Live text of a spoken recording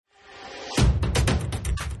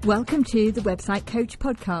Welcome to the Website Coach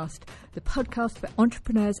Podcast, the podcast for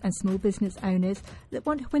entrepreneurs and small business owners that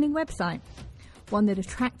want a winning website, one that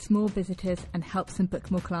attracts more visitors and helps them book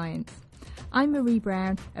more clients. I'm Marie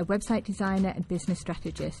Brown, a website designer and business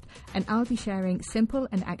strategist, and I'll be sharing simple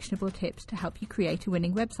and actionable tips to help you create a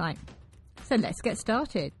winning website. So let's get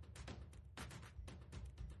started.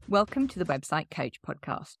 Welcome to the Website Coach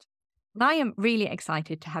Podcast. And I am really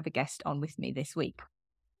excited to have a guest on with me this week.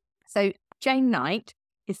 So Jane Knight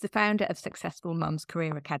is the founder of Successful Mums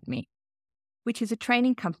Career Academy, which is a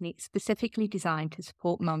training company specifically designed to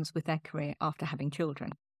support mums with their career after having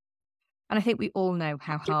children. And I think we all know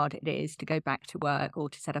how hard it is to go back to work or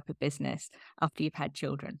to set up a business after you've had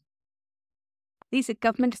children. These are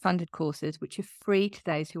government-funded courses which are free to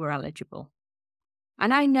those who are eligible.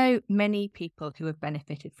 And I know many people who have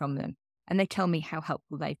benefited from them, and they tell me how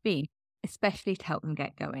helpful they've been, especially to help them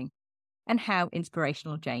get going, and how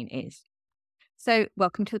inspirational Jane is. So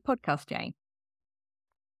welcome to the podcast, Jane.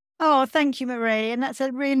 Oh, thank you, Marie. And that's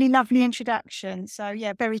a really lovely introduction. So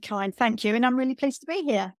yeah, very kind. Thank you. And I'm really pleased to be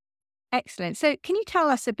here. Excellent. So can you tell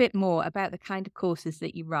us a bit more about the kind of courses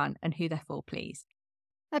that you run and who they're for, please?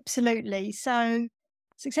 Absolutely. So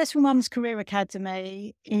Successful Mums Career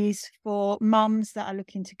Academy is for mums that are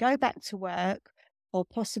looking to go back to work or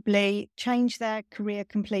possibly change their career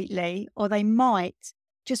completely, or they might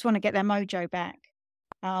just want to get their mojo back.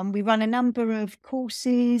 We run a number of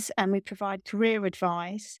courses and we provide career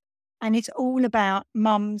advice, and it's all about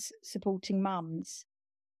mums supporting mums.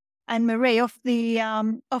 And Marie, off the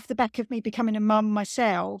back of me becoming a mum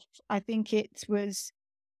myself, I think it was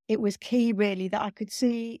key really that I could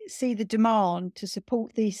see the demand to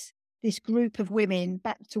support this group of women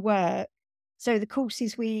back to work. So the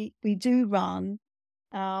courses we do run,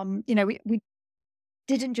 we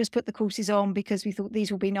didn't just put the courses on because we thought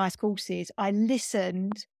these will be nice courses. I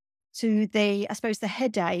listened to the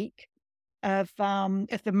headache of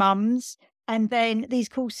the mums, and then these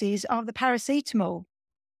courses are the paracetamol.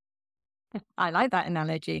 I like that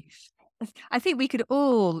analogy. I think we could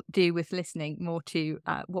all do with listening more to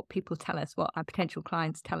what people tell us, what our potential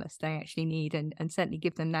clients tell us they actually need, and certainly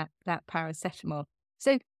give them that paracetamol.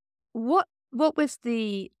 So what was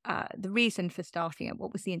the reason for starting it?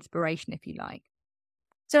 What was the inspiration, if you like?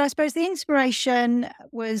 So I suppose the inspiration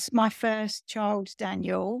was my first child,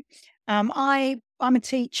 Daniel. I'm a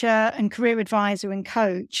teacher and career advisor and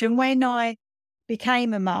coach. And when I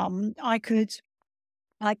became a mum, I could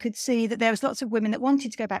see that there was lots of women that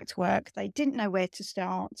wanted to go back to work. They didn't know where to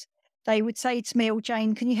start. They would say to me, "Oh,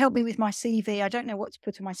 Jane, can you help me with my CV? I don't know what to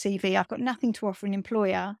put on my CV. I've got nothing to offer an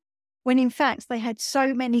employer." When in fact, they had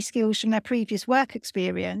so many skills from their previous work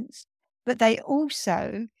experience, but they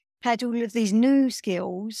also had all of these new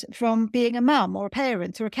skills from being a mum or a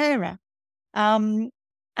parent or a carer. And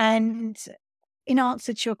in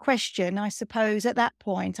answer to your question, I suppose at that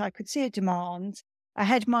point I could see a demand. I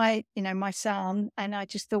had my son, and I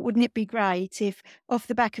just thought, wouldn't it be great if off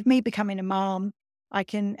the back of me becoming a mum, I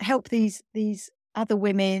can help these other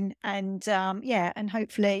women and and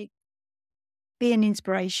hopefully be an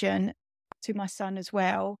inspiration to my son as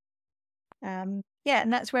well. And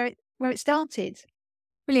that's where it started.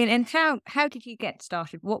 Brilliant. And how did you get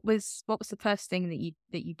started? What was the first thing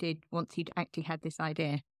that you did once you'd actually had this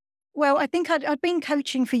idea? Well, I think I'd been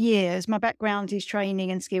coaching for years. My background is training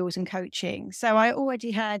and skills and coaching. So I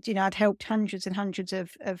already had, I'd helped hundreds and hundreds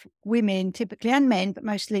of women, typically, and men, but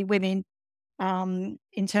mostly women,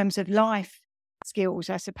 in terms of life skills,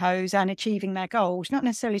 I suppose, and achieving their goals, not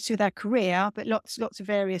necessarily through their career, but lots of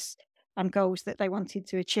various goals that they wanted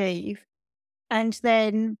to achieve. And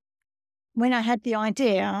then when I had the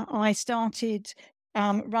idea, I started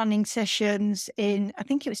running sessions in, I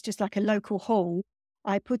think it was just like a local hall.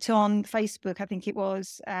 I put on Facebook, I think it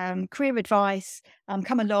was career advice,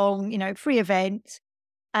 come along, free event.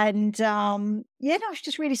 And I was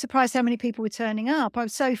just really surprised how many people were turning up. I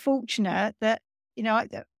was so fortunate that,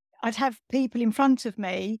 I'd have people in front of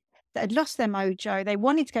me that had lost their mojo. They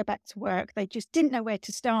wanted to go back to work. They just didn't know where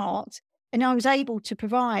to start. And I was able to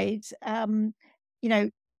provide,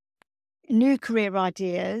 new career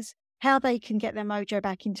ideas, how they can get their mojo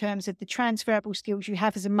back in terms of the transferable skills you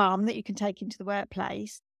have as a mum that you can take into the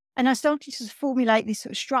workplace. And I started to formulate this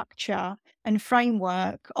sort of structure and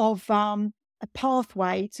framework of a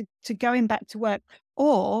pathway to going back to work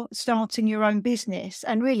or starting your own business.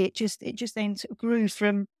 And really, it just then sort of grew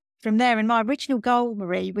from there. And my original goal,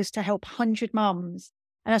 Marie, was to help 100 mums.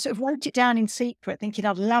 And I sort of wrote it down in secret, thinking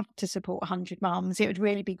I'd love to support 100 mums. It would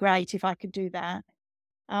really be great if I could do that.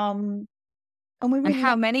 And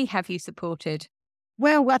how many have you supported?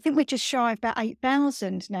 Well, I think we're just shy of about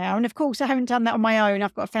 8,000 now. And of course, I haven't done that on my own.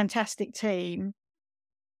 I've got a fantastic team.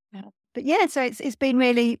 But yeah, so it's been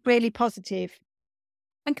really, really positive.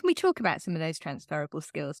 And can we talk about some of those transferable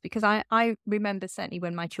skills? Because I remember certainly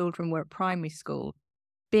when my children were at primary school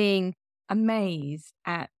being amazed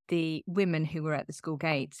at the women who were at the school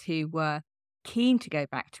gates who were keen to go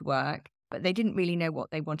back to work, but they didn't really know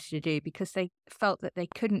what they wanted to do because they felt that they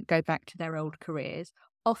couldn't go back to their old careers,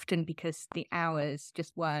 often because the hours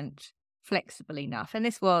just weren't flexible enough. And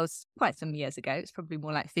this was quite some years ago. It's probably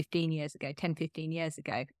more like 15 years ago, 10, 15 years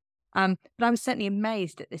ago. But I was certainly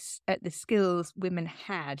amazed at the skills women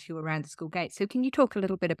had who were around the school gates. So can you talk a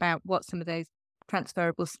little bit about what some of those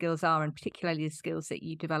transferable skills are, and particularly the skills that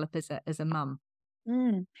you develop as a mum?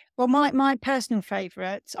 Mm. Well, my personal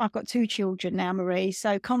favourite, I've got 2 children now, Marie,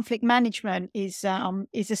 so conflict management is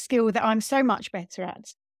a skill that I'm so much better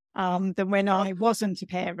at than when I wasn't a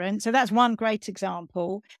parent. So that's one great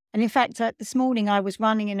example. And in fact, this morning I was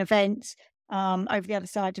running an event over the other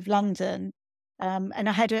side of London, and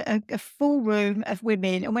I had a full room of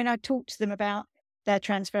women. And when I talked to them about their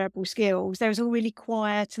transferable skills, they was all really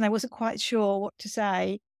quiet and they wasn't quite sure what to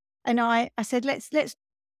say. And I said, let's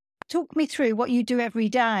talk me through what you do every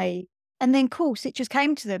day. And then, of course, it just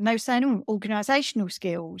came to them. They were saying, oh, organisational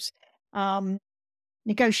skills,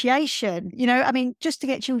 negotiation. I mean, just to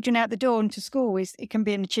get children out the door and to school it can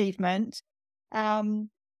be an achievement.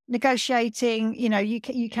 Negotiating,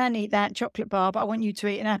 you can eat that chocolate bar, but I want you to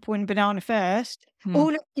eat an apple and banana first.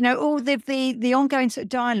 All the ongoing sort of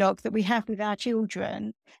dialogue that we have with our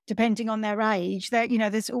children, depending on their age,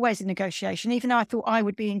 there's always a negotiation. Even though I thought I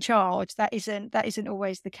would be in charge, that isn't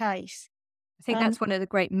always the case. I think that's one of the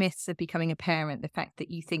great myths of becoming a parent, the fact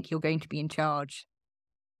that you think you're going to be in charge.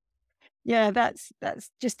 Yeah, that's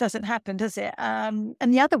just doesn't happen, does it? And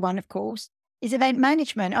the other one, of course, is event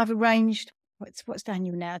management. I've arranged, what's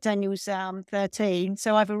Daniel now? Daniel's 13.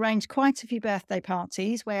 So I've arranged quite a few birthday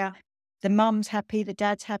parties where the mum's happy, the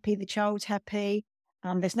dad's happy, the child's happy.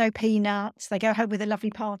 There's no peanuts. They go home with a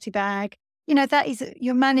lovely party bag.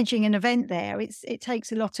 You're managing an event there. It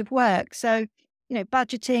takes a lot of work. So,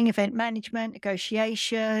 budgeting, event management,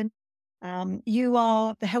 negotiation. You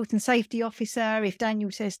are the health and safety officer. If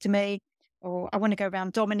Daniel says to me, or I want to go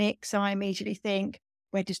around Dominic, so I immediately think,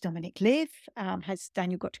 where does Dominic live? Has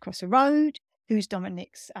Daniel got to cross a road? Who's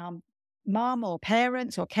Dominic's mum or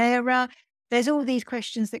parents or carer? There's all these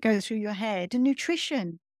questions that go through your head. And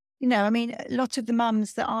nutrition, I mean, a lot of the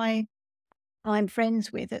mums that I'm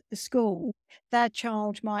friends with at the school, their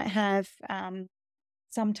child might have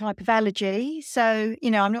some type of allergy. So,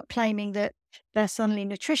 I'm not claiming that they're suddenly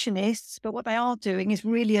nutritionists, but what they are doing is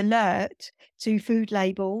really alert to food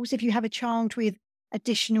labels. If you have a child with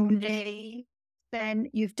additional needs, then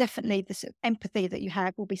you've definitely, the sort of empathy that you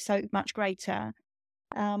have will be so much greater.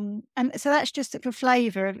 And so that's just a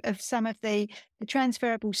flavour of some of the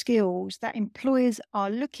transferable skills that employers are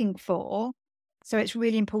looking for. So it's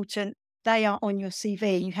really important they are on your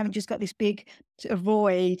CV. You haven't just got this big sort of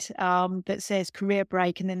void that says career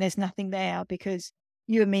break and then there's nothing there, because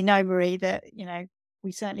you and me know, Marie, that,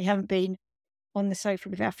 we certainly haven't been on the sofa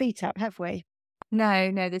with our feet up, have we?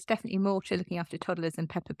 No, there's definitely more to looking after toddlers than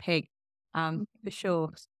Peppa Pig, for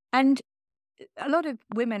sure. And a lot of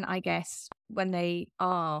women, I guess, when they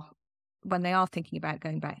are thinking about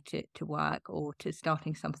going back to work or to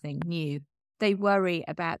starting something new, they worry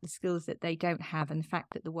about the skills that they don't have and the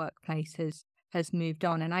fact that the workplace has moved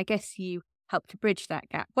on. And I guess you help to bridge that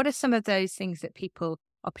gap. What are some of those things that people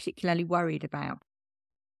are particularly worried about?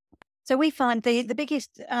 So we find the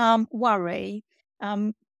biggest worry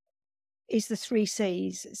is the 3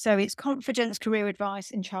 C's. So it's confidence, career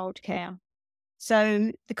advice, and childcare.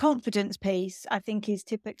 So the confidence piece, I think, is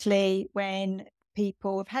typically when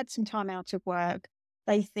people have had some time out of work.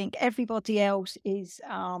 They think everybody else is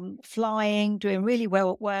flying, doing really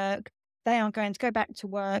well at work. They are going to go back to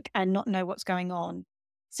work and not know what's going on.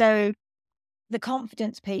 So the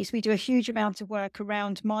confidence piece, we do a huge amount of work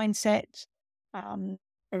around mindset,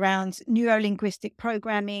 around neuro-linguistic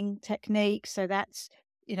programming techniques. So that's,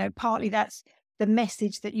 partly that's the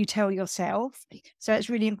message that you tell yourself. So it's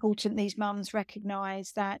really important these mums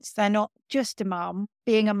recognise that they're not just a mum.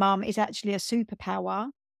 Being a mum is actually a superpower.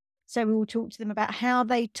 So we will talk to them about how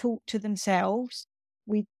they talk to themselves.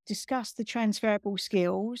 We discuss the transferable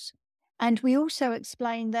skills. And we also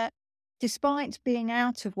explain that despite being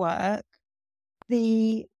out of work,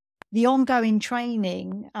 the ongoing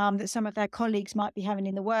training that some of their colleagues might be having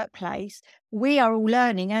in the workplace, we are all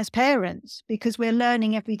learning as parents, because we're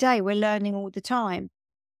learning every day. We're learning all the time.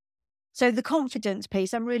 So the confidence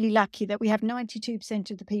piece, I'm really lucky that we have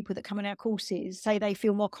 92% of the people that come on our courses say they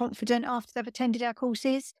feel more confident after they've attended our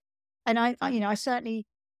courses. And I certainly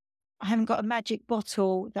I haven't got a magic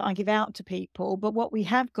bottle that I give out to people, but what we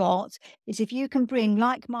have got is if you can bring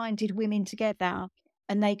like-minded women together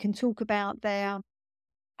and they can talk about I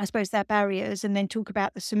suppose, their barriers and then talk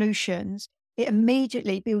about the solutions, it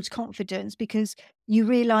immediately builds confidence because you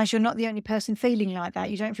realize you're not the only person feeling like that.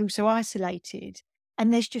 You don't feel so isolated.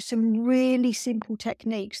 And there's just some really simple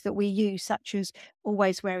techniques that we use, such as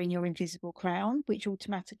always wearing your invisible crown, which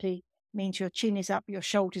automatically means your chin is up, your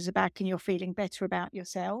shoulders are back, and you're feeling better about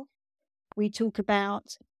yourself. We talk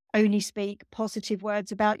about only speak positive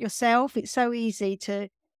words about yourself. It's so easy to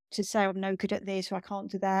say, I'm no good at this, or I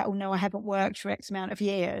can't do that, or no, I haven't worked for X amount of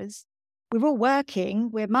years. We're all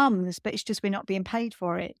working, we're mums, but it's just we're not being paid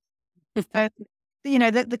for it.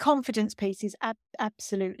 The confidence piece is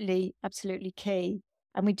absolutely, absolutely key.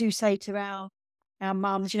 And we do say to our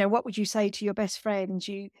mums, what would you say to your best friends?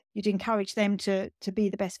 You'd encourage them to be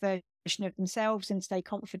the best version of themselves and stay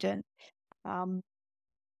confident.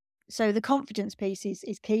 So the confidence piece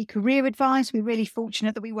is key. Career advice, we're really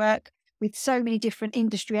fortunate that we work with so many different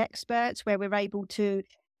industry experts where we're able to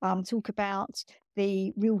talk about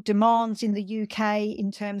the real demands in the UK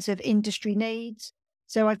in terms of industry needs.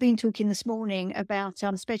 So I've been talking this morning about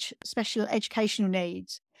special educational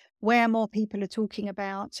needs, where more people are talking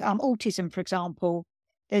about autism, for example.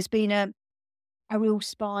 There's been a real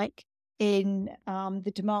spike in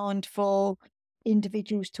the demand for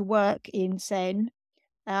individuals to work in SEN.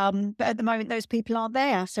 But at the moment, those people aren't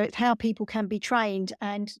there. So it's how people can be trained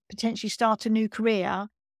and potentially start a new career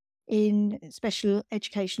in special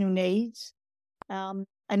educational needs.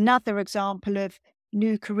 Another example of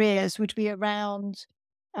new careers would be around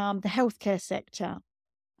the healthcare sector,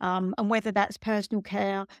 and whether that's personal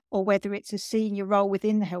care or whether it's a senior role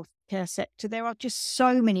within the healthcare sector. There are just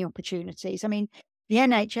so many opportunities. I mean, the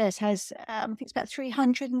NHS has, I think it's about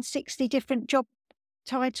 360 different job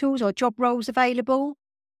titles or job roles available.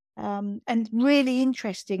 And really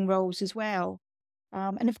interesting roles as well.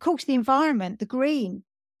 And of course, the environment, the green.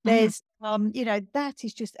 There's, that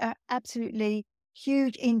is just an absolutely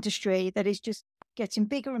huge industry that is just getting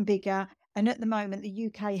bigger and bigger. And at the moment, the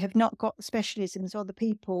UK have not got the specialisms or the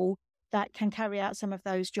people that can carry out some of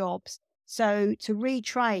those jobs. So to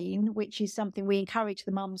retrain, which is something we encourage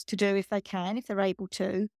the mums to do if they can, if they're able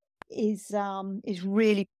to, is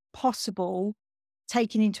really possible,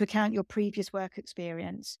 taking into account your previous work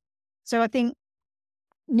experience. So I think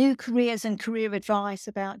new careers and career advice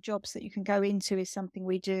about jobs that you can go into is something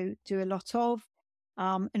we do a lot of.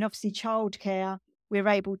 And obviously childcare, we're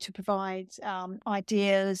able to provide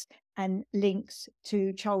ideas and links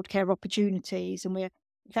to childcare opportunities. And we're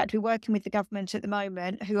working with the government at the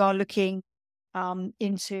moment who are looking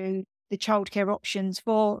into the childcare options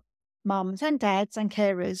for mums and dads and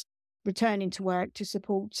carers returning to work to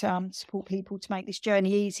support people to make this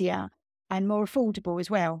journey easier and more affordable as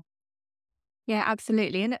well. Yeah,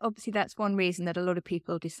 absolutely. And obviously that's one reason that a lot of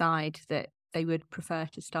people decide that they would prefer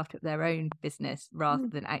to start up their own business rather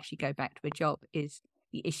than actually go back to a job, is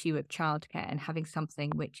the issue of childcare and having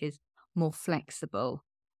something which is more flexible,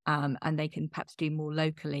 and they can perhaps do more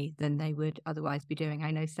locally than they would otherwise be doing.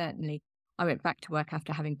 I know certainly I went back to work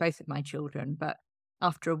after having both of my children, but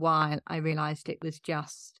after a while I realised it was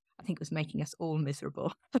I think it was making us all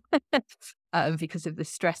miserable because of the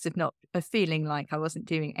stress of feeling like I wasn't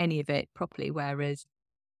doing any of it properly, whereas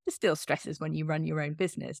there's still stresses when you run your own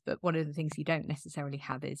business. But one of the things you don't necessarily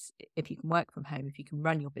have is, if you can work from home, if you can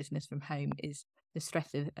run your business from home, is the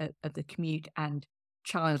stress of the commute and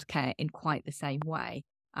childcare in quite the same way.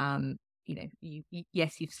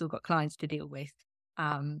 Yes, you've still got clients to deal with,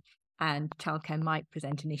 and childcare might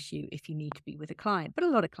present an issue if you need to be with a client. But a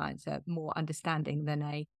lot of clients are more understanding than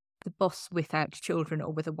the boss without children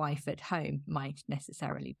or with a wife at home might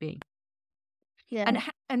necessarily be. Yeah.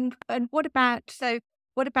 And what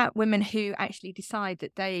about women who actually decide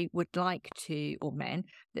that they would like to, or men,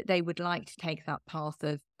 that they would like to take that path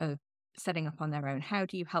of setting up on their own? How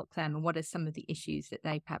do you help them, and what are some of the issues that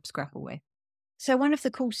they perhaps grapple with? So one of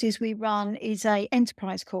the courses we run is a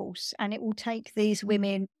enterprise course, and it will take these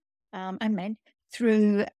women and men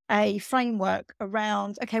through a framework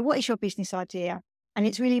around, okay, what is your business idea? And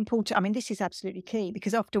it's really important. I mean, this is absolutely key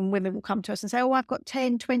because often women will come to us and say, oh, I've got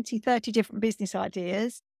 10, 20, 30 different business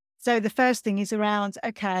ideas. So the first thing is around,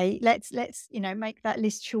 okay, let's make that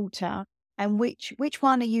list shorter. And which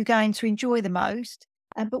one are you going to enjoy the most?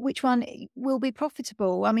 But which one will be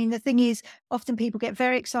profitable? I mean, the thing is, often people get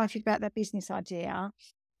very excited about their business idea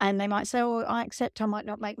and they might say, oh, I accept I might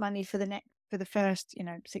not make money for the first,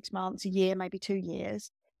 6 months, a year, maybe 2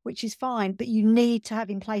 years, which is fine, but you need to have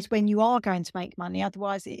in place when you are going to make money.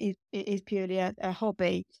 Otherwise, it is purely a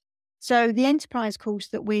hobby. So the enterprise course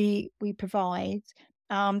that we provide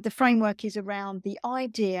The framework is around the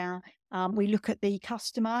idea. We look at the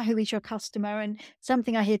customer. Who is your customer? And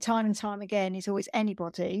something I hear time and time again is always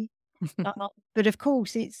anybody. But of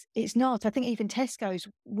course, it's not. I think even Tesco's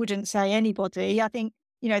wouldn't say anybody. I think,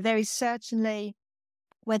 there is certainly,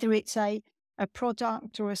 whether it's a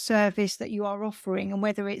product or a service that you are offering, and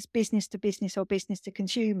whether it's business to business or business to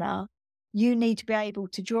consumer, you need to be able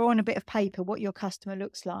to draw on a bit of paper what your customer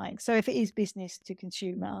looks like. So if it is business to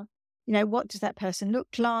consumer, what does that person look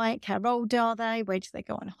like? How old are they? Where do they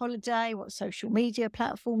go on holiday? What social media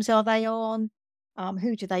platforms are they on?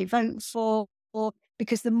 Who do they vote for?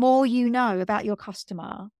 Because the more you know about your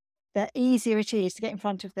customer, the easier it is to get in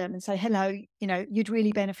front of them and say, hello, you'd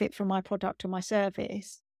really benefit from my product or my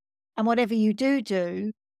service. And whatever you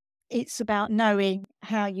do, it's about knowing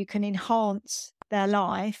how you can enhance their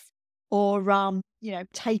life or,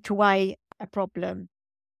 take away a problem.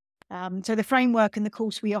 So the framework and the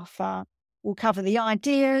course we offer will cover the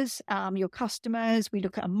ideas, your customers. We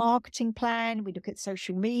look at a marketing plan. We look at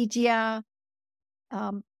social media.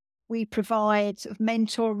 We provide sort of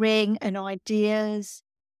mentoring and ideas.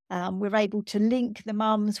 We're able to link the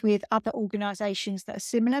mums with other organisations that are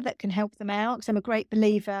similar that can help them out. Because I'm a great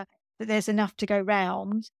believer that there's enough to go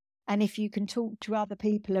round. And if you can talk to other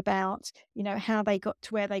people about, how they got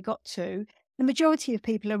to where they got to, the majority of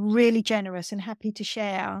people are really generous and happy to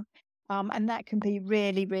share. And that can be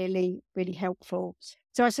really, really, really helpful.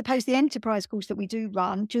 So I suppose the enterprise course that we do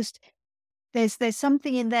run, just there's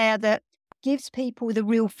something in there that gives people the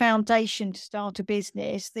real foundation to start a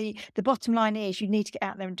business. The bottom line is you need to get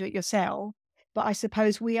out there and do it yourself. But I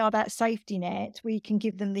suppose we are that safety net. We can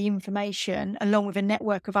give them the information along with a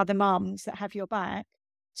network of other mums that have your back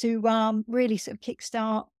to really sort of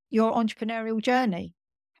kickstart your entrepreneurial journey.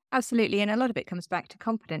 Absolutely. And a lot of it comes back to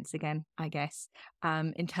confidence again, I guess,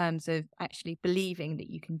 in terms of actually believing that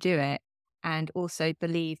you can do it, and also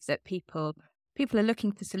believe that people are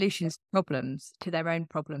looking for solutions to problems, to their own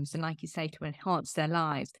problems. And like you say, to enhance their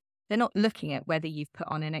lives. They're not looking at whether you've put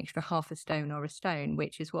on an extra half a stone or a stone,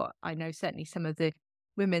 which is what I know certainly some of the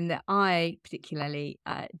women that I particularly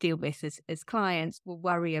deal with as clients will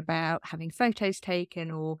worry about having photos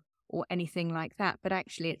taken or anything like that. But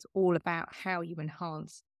actually, it's all about how you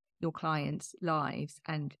enhance your clients' lives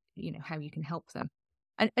and, how you can help them.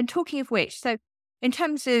 And talking of which, so in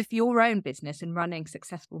terms of your own business and running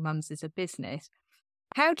Successful Mums as a business,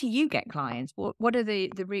 how do you get clients? What are the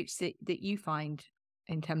routes that you find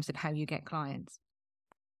in terms of how you get clients?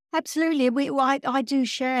 Absolutely. I do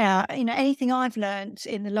share, anything I've learned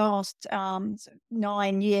in the last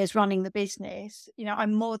 9 years running the business,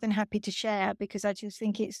 I'm more than happy to share, because I just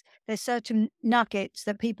think there's certain nuggets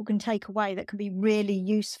that people can take away that can be really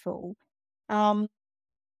useful.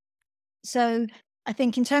 So I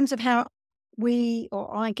think in terms of how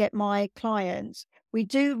I get my clients, we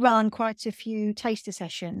do run quite a few taster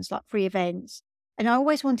sessions, like free events. And I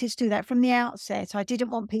always wanted to do that from the outset. I didn't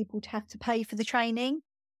want people to have to pay for the training.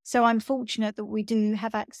 So I'm fortunate that we do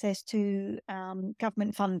have access to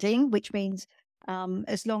government funding, which means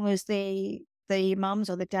as long as the mums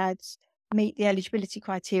or the dads meet the eligibility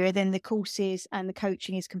criteria, then the courses and the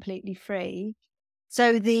coaching is completely free.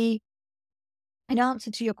 So in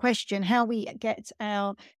answer to your question, how we get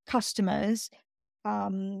our customers,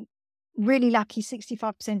 really lucky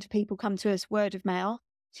 65% of people come to us word of mouth,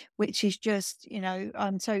 which is just,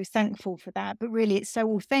 I'm so thankful for that. But really, it's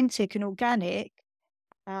so authentic and organic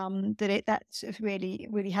that sort of really,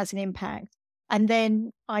 really has an impact. And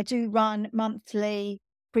then I do run monthly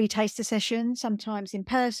free taster sessions, sometimes in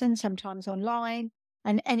person, sometimes online.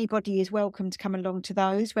 And anybody is welcome to come along to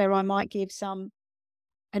those, where I might give some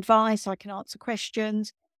advice, I can answer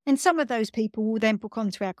questions. And some of those people will then book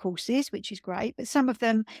onto our courses, which is great. But some of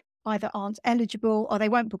them either aren't eligible or they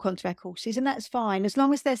won't book onto our courses. And that's fine, as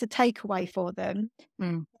long as there's a takeaway for them.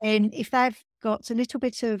 Mm. And if they've got a little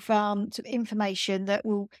bit of sort of information that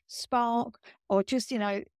will spark or just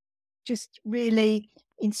really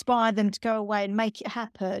inspire them to go away and make it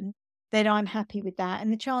happen, then I'm happy with that.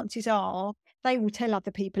 And the chances are they will tell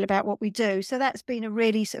other people about what we do. So that's been a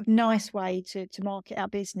really sort of nice way to market our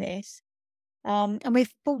business. And we're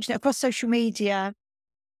fortunate across social media.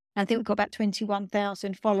 I think we've got about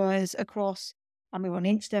 21,000 followers across, we're on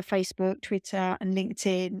Insta, Facebook, Twitter, and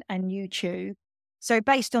LinkedIn and YouTube. So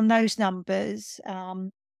based on those numbers,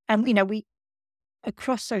 and we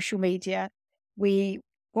across social media,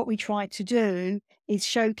 what we try to do is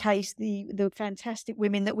showcase the fantastic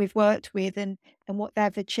women that we've worked with and what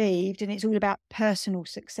they've achieved, and it's all about personal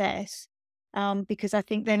success. Because I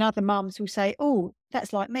think then other mums will say, "Oh,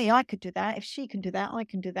 that's like me. I could do that. If she can do that, I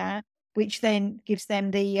can do that." Which then gives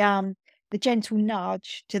them the the gentle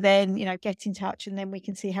nudge to then, get in touch, and then we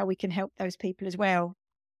can see how we can help those people as well.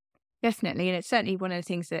 Definitely. And it's certainly one of the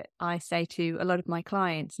things that I say to a lot of my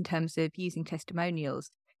clients in terms of using testimonials.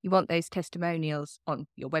 You want those testimonials on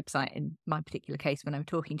your website, in my particular case, when I'm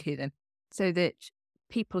talking to them, so that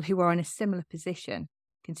people who are in a similar position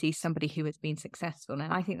can see somebody who has been successful.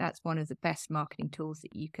 And I think that's one of the best marketing tools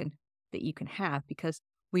that you can have, because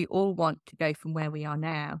we all want to go from where we are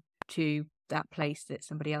now to that place that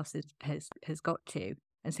somebody else has got to.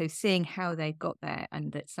 And so seeing how they've got there,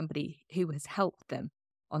 and that somebody who has helped them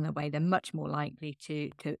on their way, they're much more likely to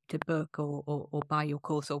book or buy your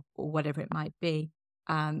course or whatever it might be,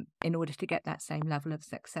 in order to get that same level of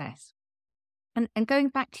success. And going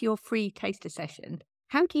back to your free taster session,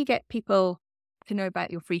 how do you get people to know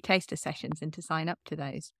about your free taster sessions and to sign up to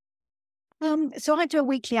those? So I do a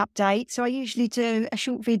weekly update. So I usually do a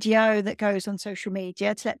short video that goes on social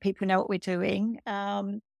media to let people know what we're doing.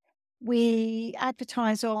 We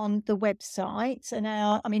advertise on the website, and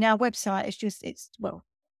our website is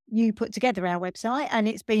you put together our website, and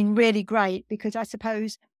it's been really great because I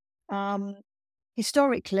suppose,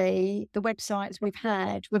 historically, the websites we've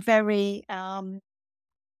had were very,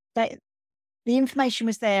 they, the information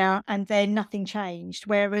was there and then nothing changed.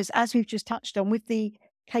 Whereas, as we've just touched on with the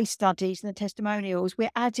case studies and the testimonials,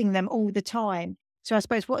 we're adding them all the time. So I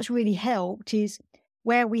suppose what's really helped is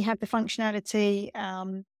where we have the functionality,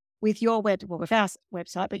 with your with our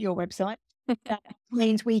website, but your website, that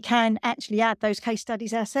means we can actually add those case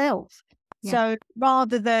studies ourselves. Yeah. So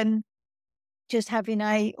rather than just having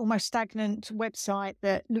a almost stagnant website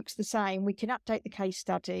that looks the same, we can update the case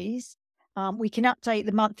studies, we can update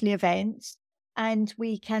the monthly events, and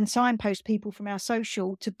we can signpost people from our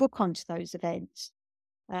social to book onto those events.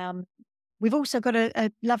 We've also got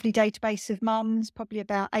a lovely database of mums, probably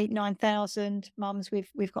about 9,000 mums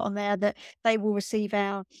we've got on there, that they will receive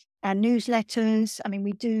our newsletters. I mean,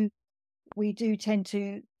 we do tend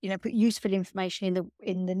to put useful information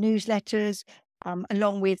in the newsletters,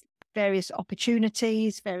 along with various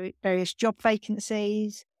opportunities, various job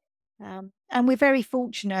vacancies. And we're very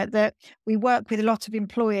fortunate that we work with a lot of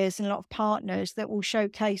employers and a lot of partners that will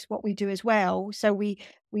showcase what we do as well. So we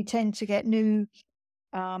tend to get new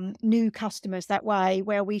customers that way,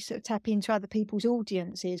 where we sort of tap into other people's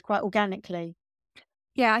audiences quite organically.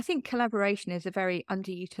 Yeah, I think collaboration is a very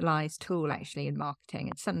underutilized tool actually in marketing.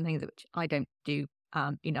 It's something that I don't do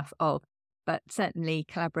enough of, but certainly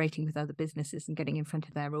collaborating with other businesses and getting in front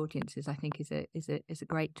of their audiences, I think, is a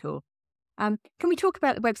great tool. Can we talk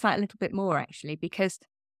about the website a little bit more actually? Because,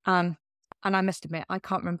 and I must admit, I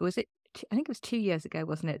can't remember, I think it was 2 years ago,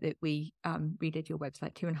 wasn't it, that we redid your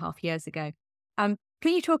website, 2.5 years ago. Can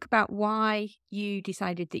you talk about why you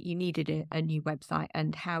decided that you needed a new website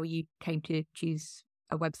and how you came to choose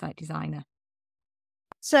a website designer?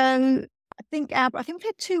 So I think we've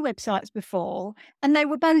had 2 websites before, and they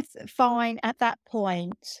were both fine at that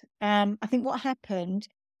point. I think what happened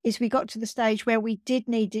is we got to the stage where we did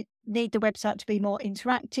need the website to be more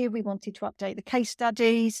interactive. We wanted to update the case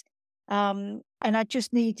studies, and I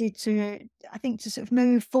just needed to sort of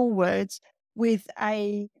move forwards with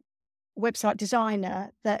a website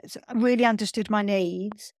designer that really understood my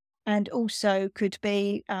needs and also could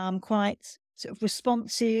be quite sort of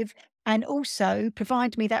responsive, and also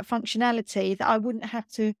provide me that functionality that I wouldn't have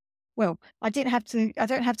to. Well, I don't have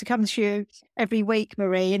to come to you every week,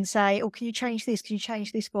 Marie, and say, "Oh, can you change this? Can you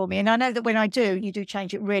change this for me?" And I know that when I do, you do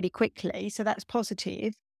change it really quickly, so that's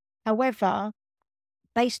positive. However,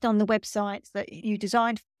 based on the websites that you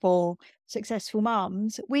designed for successful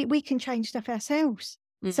mums, we can change stuff ourselves.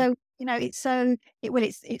 So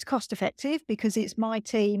it's cost effective because it's my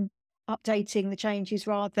team updating the changes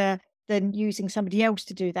rather than using somebody else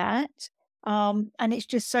to do that. And it's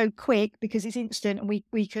just so quick because it's instant, and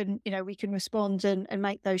we can respond and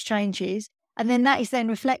make those changes, and then that is then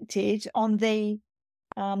reflected on the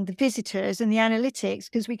visitors and the analytics,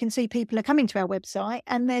 because we can see people are coming to our website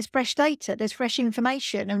and there's fresh data, there's fresh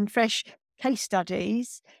information and fresh case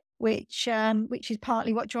studies, which is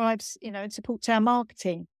partly what drives and supports our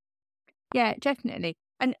marketing. Yeah, definitely.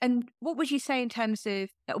 And what would you say in terms of,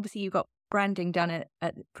 obviously you got branding done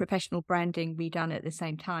at professional branding redone at the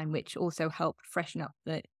same time, which also helped freshen up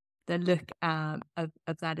the look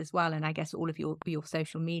of that as well, and I guess all of your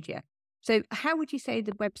social media. So how would you say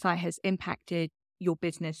the website has impacted your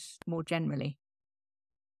business more generally?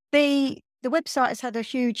 The website has had a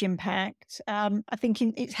huge impact. I think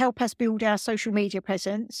it's helped us build our social media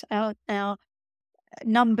presence, our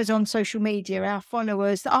numbers on social media, our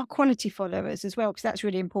followers, our quality followers as well, because that's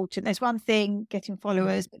really important. There's one thing getting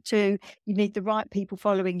followers, but 2, you need the right people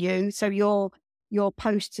following you. So your your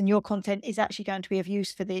posts and your content is actually going to be of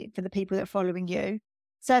use for the people that are following you.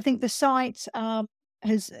 So I think the site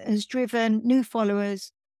has driven new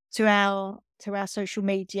followers to our social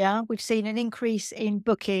media. We've seen an increase in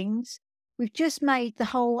bookings. We've just made the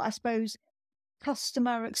whole, I suppose,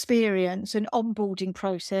 customer experience and onboarding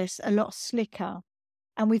process a lot slicker.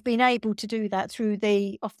 And we've been able to do that through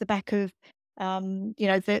off the back of,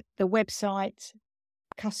 the website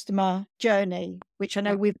customer journey, which I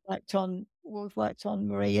know we've worked on,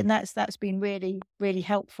 Marie, and that's been really, really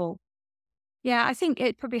helpful. Yeah, I think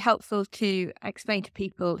it's probably helpful to explain to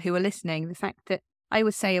people who are listening the fact that I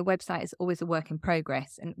would say a website is always a work in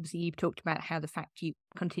progress. And obviously you've talked about how the fact you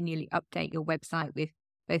continually update your website with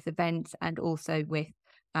both events and also with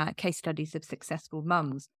case studies of successful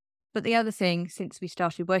mums. But the other thing, since we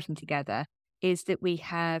started working together, is that we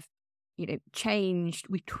have, we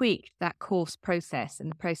tweaked that course process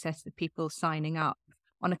and the process of people signing up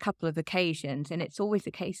on a couple of occasions. And it's always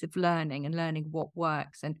a case of learning what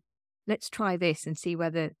works. And let's try this and see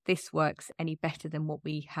whether this works any better than what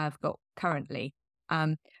we have got currently.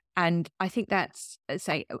 And I think that's,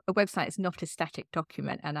 say, a website is not a static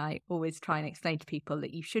document. And I always try and explain to people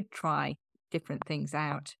that you should try different things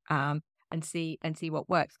out and see what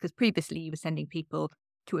works. Because previously you were sending people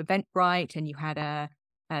to Eventbrite and you had a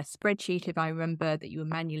spreadsheet, if I remember, that you were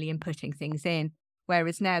manually inputting things in.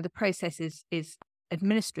 Whereas now the process is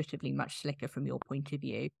administratively much slicker from your point of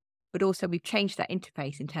view. But also we've changed that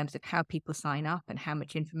interface in terms of how people sign up and how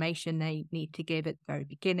much information they need to give at the very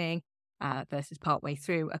beginning versus partway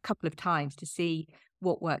through a couple of times to see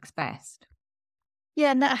what works best.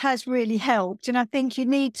 Yeah, and that has really helped. And I think you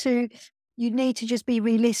need to just be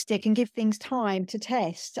realistic and give things time to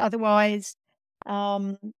test. Otherwise,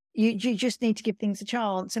 you just need to give things a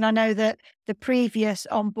chance. And I know that the previous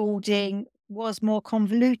onboarding was more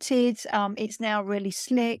convoluted. It's now really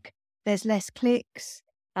slick. There's less clicks.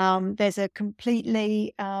 There's a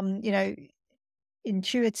completely,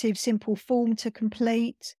 intuitive, simple form to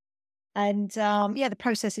complete. And the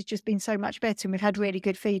process has just been so much better and we've had really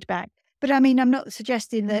good feedback. But I mean, I'm not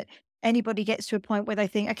suggesting that anybody gets to a point where they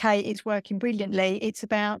think, okay, it's working brilliantly. It's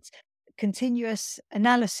about continuous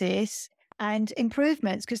analysis and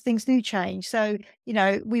improvements because things do change. So,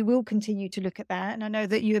 we will continue to look at that. And I know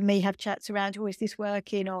that you and me have chats around, is this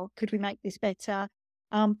working or could we make this better?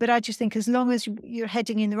 But I just think as long as you're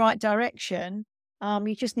heading in the right direction,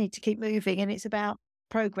 you just need to keep moving. And it's about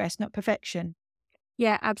progress, not perfection.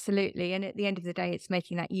 Yeah, absolutely. And at the end of the day, it's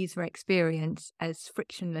making that user experience as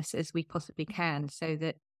frictionless as we possibly can so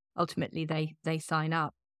that ultimately they sign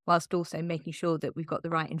up, whilst also making sure that we've got the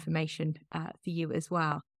right information for you as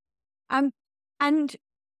well. And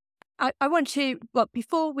I want to,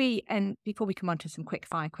 before we come on to some quick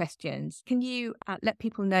fire questions, can you let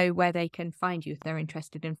people know where they can find you if they're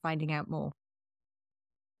interested in finding out more?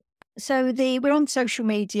 So we're on social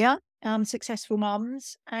media, Successful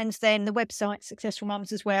Mums, and then the website Successful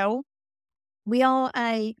Mums as well. We are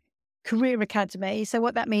a career academy. So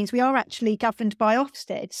what that means, we are actually governed by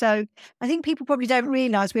Ofsted. So I think people probably don't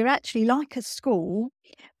realise we're actually like a school,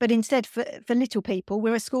 but instead for little people,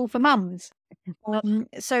 we're a school for mums.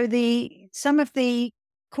 So some of the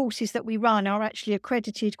courses that we run are actually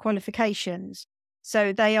accredited qualifications.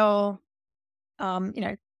 So they are,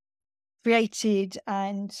 created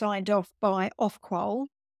and signed off by Ofqual.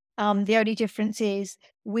 The only difference is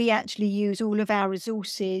we actually use all of our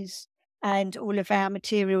resources and all of our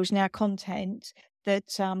materials and our content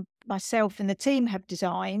that myself and the team have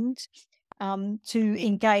designed to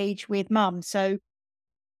engage with mums. So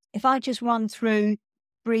if I just run through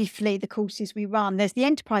briefly the courses we run, there's the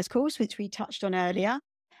enterprise course, which we touched on earlier.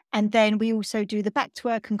 And then we also do the back to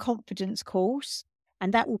work and confidence course.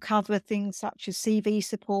 And that will cover things such as CV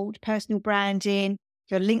support, personal branding,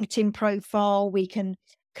 your LinkedIn profile. We can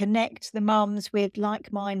connect the mums with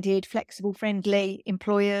like-minded, flexible, friendly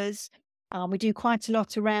employers. We do quite a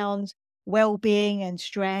lot around well-being and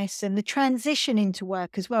stress and the transition into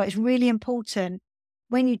work as well. It's really important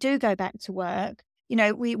when you do go back to work.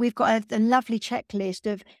 We've got a lovely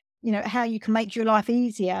checklist of, how you can make your life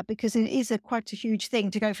easier because it is quite a huge thing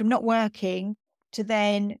to go from not working to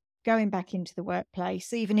then going back into the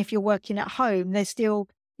workplace. Even if you're working at home, there still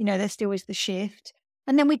is the shift.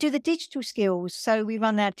 And then we do the digital skills. So we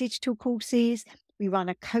run our digital courses. We run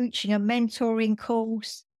a coaching and mentoring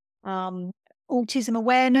course, autism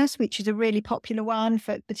awareness, which is a really popular one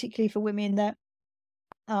particularly for women that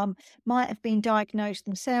might have been diagnosed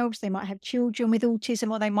themselves. They might have children with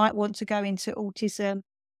autism, or they might want to go into autism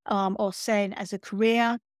or SEN as a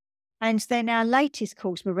career. And then our latest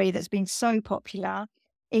course, Marie, that's been so popular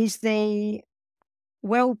is the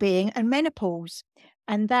well-being and menopause.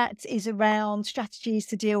 And that is around strategies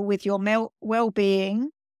to deal with your well-being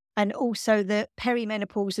and also the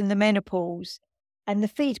perimenopause and the menopause. And the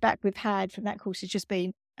feedback we've had from that course has just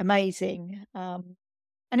been amazing. And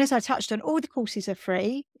as I touched on, all the courses are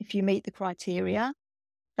free if you meet the criteria.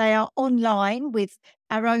 They are online with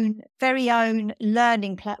our very own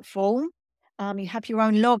learning platform. You have your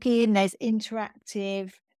own login, there's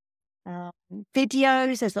interactive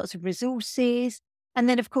videos, there's lots of resources. And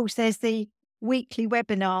then, of course, there's the weekly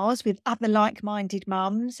webinars with other like-minded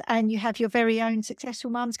mums, and you have your very own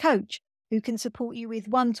Successful Mums coach who can support you with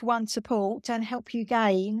one-to-one support and help you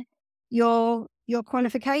gain your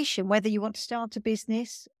qualification, whether you want to start a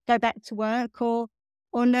business, go back to work, or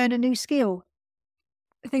learn a new skill.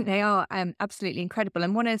 I think they are absolutely incredible.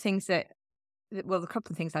 And one of the things well, a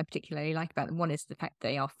couple of things I particularly like about them. One is the fact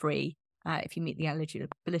they are free if you meet the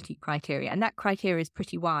eligibility criteria. And that criteria is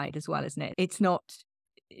pretty wide as well, isn't it? It's not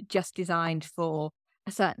just designed for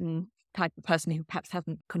a certain type of person who perhaps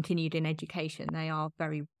hasn't continued in education. They are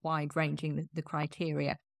very wide ranging, the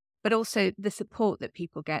criteria, but also the support that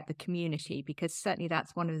people get, the community, because certainly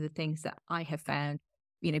that's one of the things that I have found,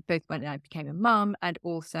 both when I became a mum and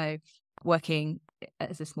also working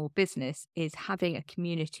as a small business, is having a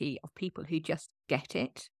community of people who just get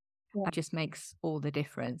it. Yeah. It just makes all the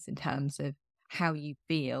difference in terms of how you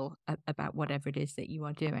feel about whatever it is that you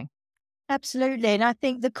are doing. Absolutely. And I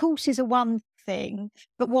think the courses are one thing,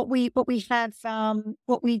 but what we have,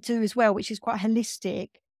 what we do as well, which is quite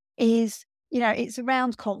holistic, is, it's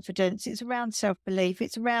around confidence, it's around self-belief,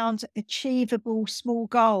 it's around achievable small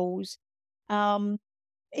goals. We're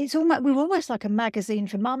almost like a magazine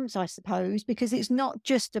for mums, I suppose, because it's not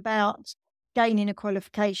just about gaining a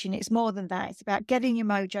qualification. It's more than that. It's about getting your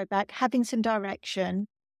mojo back, having some direction,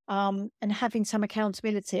 and having some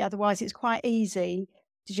accountability. Otherwise, it's quite easy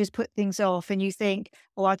to just put things off, and you think,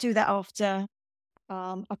 "Oh, I'll do that after.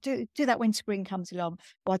 I'll do that when spring comes along,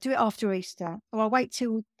 or I'll do it after Easter, or I'll wait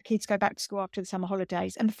till the kids go back to school after the summer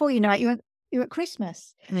holidays." And before you know it, you're at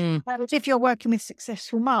Christmas. But if you're working with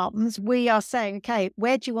Successful Mums, we are saying, okay,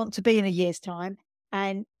 where do you want to be in a year's time?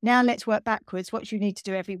 And now let's work backwards. What do you need to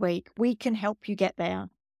do every week? We can help you get there.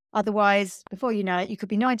 Otherwise, before you know it, you could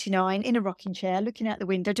be 99 in a rocking chair, looking out the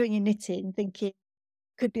window, doing your knitting, thinking,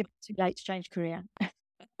 could be too late to change career.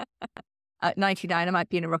 At 99, I might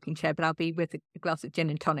be in a rocking chair, but I'll be with a glass of gin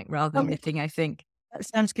and tonic rather than knitting, I think. That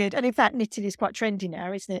sounds good. And in fact, knitting is quite trendy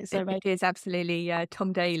now, isn't it? So it is absolutely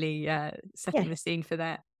Tom Daly setting the scene for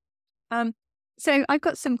that. So I've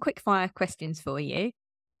got some quick fire questions for you.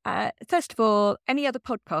 First of all, any other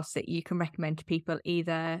podcasts that you can recommend to people,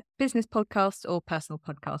 either business podcasts or personal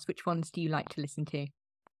podcasts? Which ones do you like to listen to?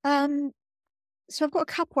 So I've got a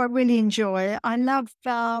couple I really enjoy. I love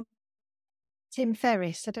Tim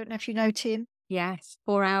Ferriss. I don't know if you know Tim. Yes,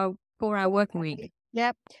 4 hour working week.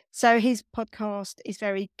 Yep. So his podcast is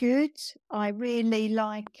very good. I really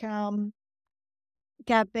like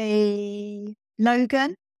Gabby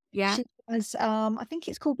Logan. Yeah. She has, I think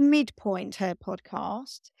it's called Midpoint, her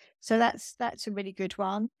podcast. So that's a really good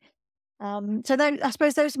one. So I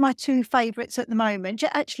suppose those are my two favourites at the moment.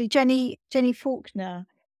 Actually, Jenny Faulkner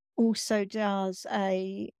also does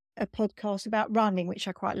a podcast about running, which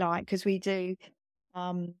I quite like, because we do,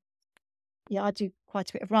 I do quite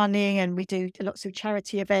a bit of running, and we do lots of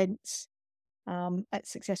charity events at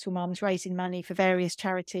Successful Mums, raising money for various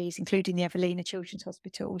charities, including the Evelina Children's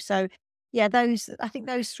Hospital. So, I think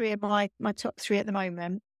those three are my top three at the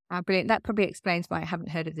moment. Brilliant. That probably explains why I haven't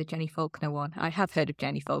heard of the Jenny Faulkner one. I have heard of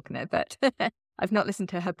Jenny Faulkner, but I've not listened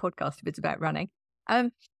to her podcast if it's about running.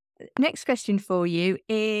 Next question for you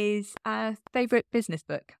is favourite business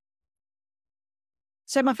book.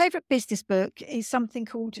 So my favourite business book is something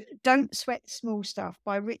called Don't Sweat the Small Stuff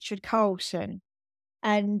by Richard Carlson.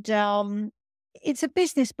 And it's a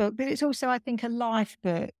business book, but it's also, I think, a life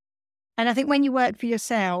book. And I think when you work for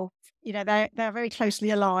yourself, they're very closely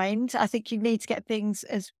aligned. I think you need to get things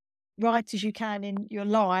as right as you can in your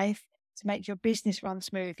life to make your business run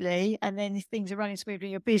smoothly. And then if things are running smoothly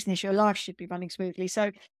in your business, your life should be running smoothly.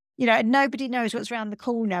 So, nobody knows what's around the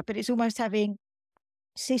corner, but it's almost having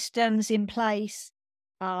systems in place,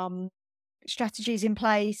 strategies in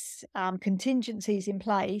place, contingencies in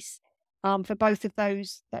place for both of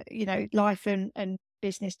those, life and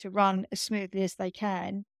business to run as smoothly as they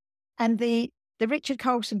can. And the Richard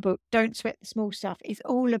Carlson book, Don't Sweat the Small Stuff, is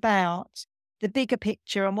all about the bigger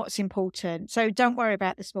picture and what's important. So don't worry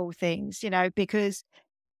about the small things, because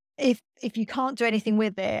if you can't do anything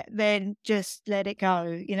with it, then just let it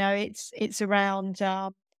go. It's around.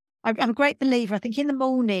 I'm a great believer. I think in the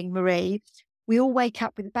morning, Marie, we all wake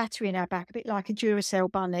up with a battery in our back, a bit like a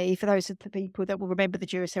Duracell bunny, for those of the people that will remember the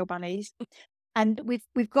Duracell bunnies. And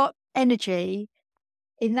we've got energy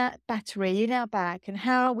in that battery in our bag, and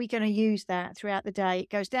how are we going to use that throughout the day? It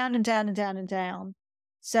goes down and down and down and down.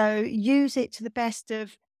 So use it to the best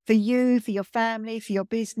of, for you, for your family, for your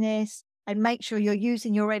business, and make sure you're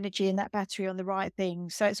using your energy in that battery on the right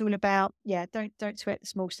things. So it's all about, don't sweat the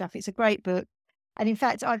small stuff. It's a great book. And in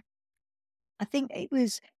fact, I think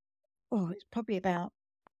it's probably about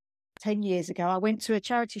 10 years ago. I went to a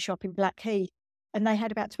charity shop in Blackheath, and they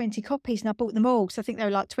had about 20 copies, and I bought them all. So I think they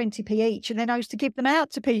were like 20p each. And then I used to give them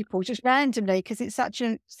out to people just randomly, because it's I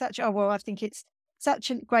think it's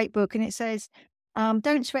such a great book. And it says,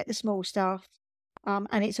 don't sweat the small stuff.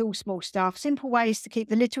 And it's all small stuff. Simple ways to keep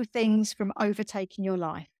the little things from overtaking your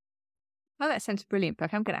life. Oh, that sounds a brilliant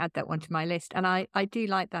book. I'm going to add that one to my list. And I do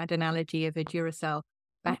like that analogy of a Duracell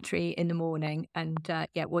battery in the morning and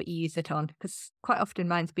what you use it on, because quite often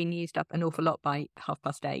mine's been used up an awful lot by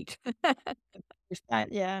 8:30.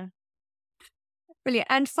 Yeah. Brilliant.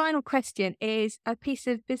 And final question is a piece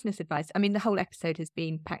of business advice. I mean, the whole episode has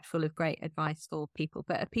been packed full of great advice for people,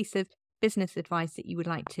 but a piece of business advice that you would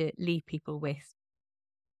like to leave people with.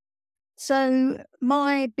 So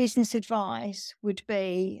my business advice would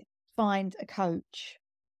be, find a coach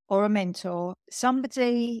or a mentor,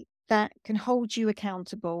 somebody that can hold you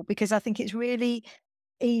accountable, because I think it's really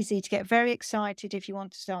easy to get very excited if you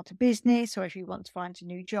want to start a business or if you want to find a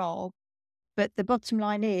new job. But the bottom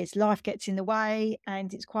line is life gets in the way,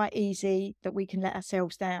 and it's quite easy that we can let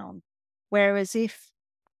ourselves down. Whereas if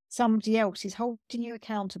somebody else is holding you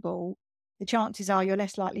accountable, the chances are you're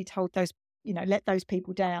less likely to let those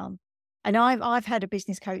people down. And I've had a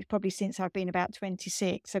business coach probably since I've been about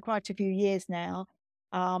 26, so quite a few years now.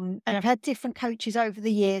 And I've had different coaches over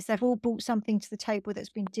the years. They've all brought something to the table that's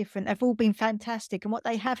been different. They've all been fantastic. And what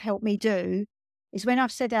they have helped me do is, when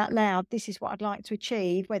I've said out loud, this is what I'd like to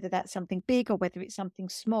achieve, whether that's something big or whether it's something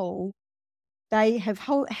small, they have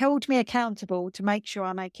held me accountable to make sure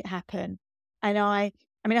I make it happen. And I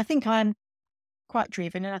think I'm quite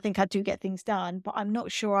driven, and I think I do get things done, but I'm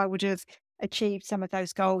not sure I would have achieved some of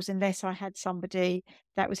those goals unless I had somebody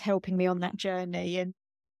that was helping me on that journey. And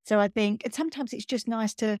so I think, and sometimes it's just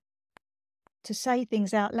nice to say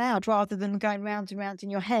things out loud rather than going round and round in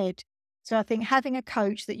your head. So I think having a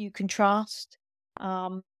coach that you can trust,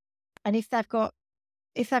 and if they've got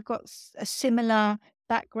a similar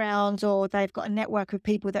background, or they've got a network of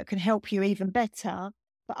people that can help you, even better.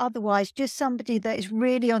 But otherwise, just somebody that is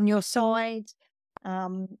really on your side,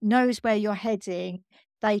 knows where you're heading.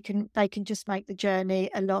 They can just make the journey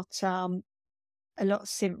a lot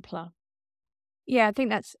simpler. Yeah, I think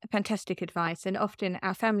that's fantastic advice. And often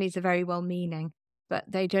our families are very well-meaning, but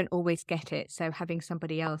they don't always get it. So having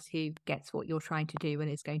somebody else who gets what you're trying to do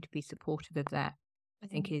and is going to be supportive of that, I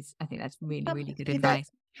think that's really, really good advice.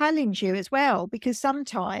 Challenge you as well, because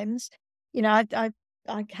sometimes, I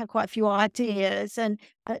have quite a few ideas, and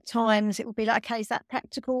at times it will be like, okay, is that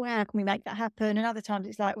practical? How can we make that happen? And other times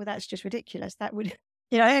it's like, well, that's just ridiculous. That would,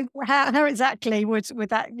 how exactly would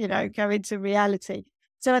that, go into reality?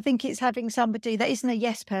 So I think it's having somebody that isn't a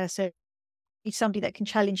yes person. It's somebody that can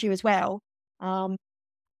challenge you as well. And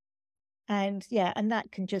that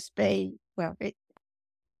can just be,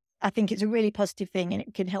 I think it's a really positive thing, and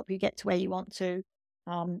it can help you get to where you want to,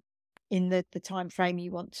 in the time frame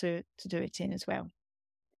you want to do it in as well.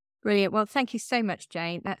 Brilliant. Well, thank you so much,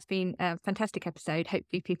 Jane. That's been a fantastic episode.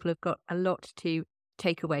 Hopefully people have got a lot to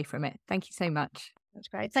take away from it. Thank you so much. That's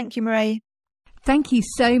great. Thank you, Marie. Thank you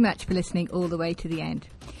so much for listening all the way to the end.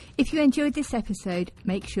 If you enjoyed this episode,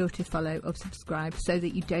 make sure to follow or subscribe so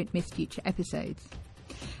that you don't miss future episodes.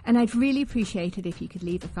 And I'd really appreciate it if you could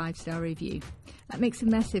leave a 5-star review. That makes a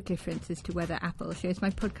massive difference as to whether Apple shows my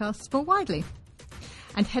podcasts more widely.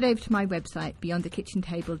 And head over to my website,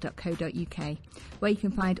 beyondthekitchentable.co.uk, where you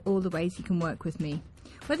can find all the ways you can work with me,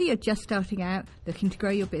 whether you're just starting out, looking to grow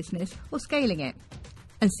your business, or scaling it.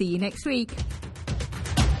 And see you next week.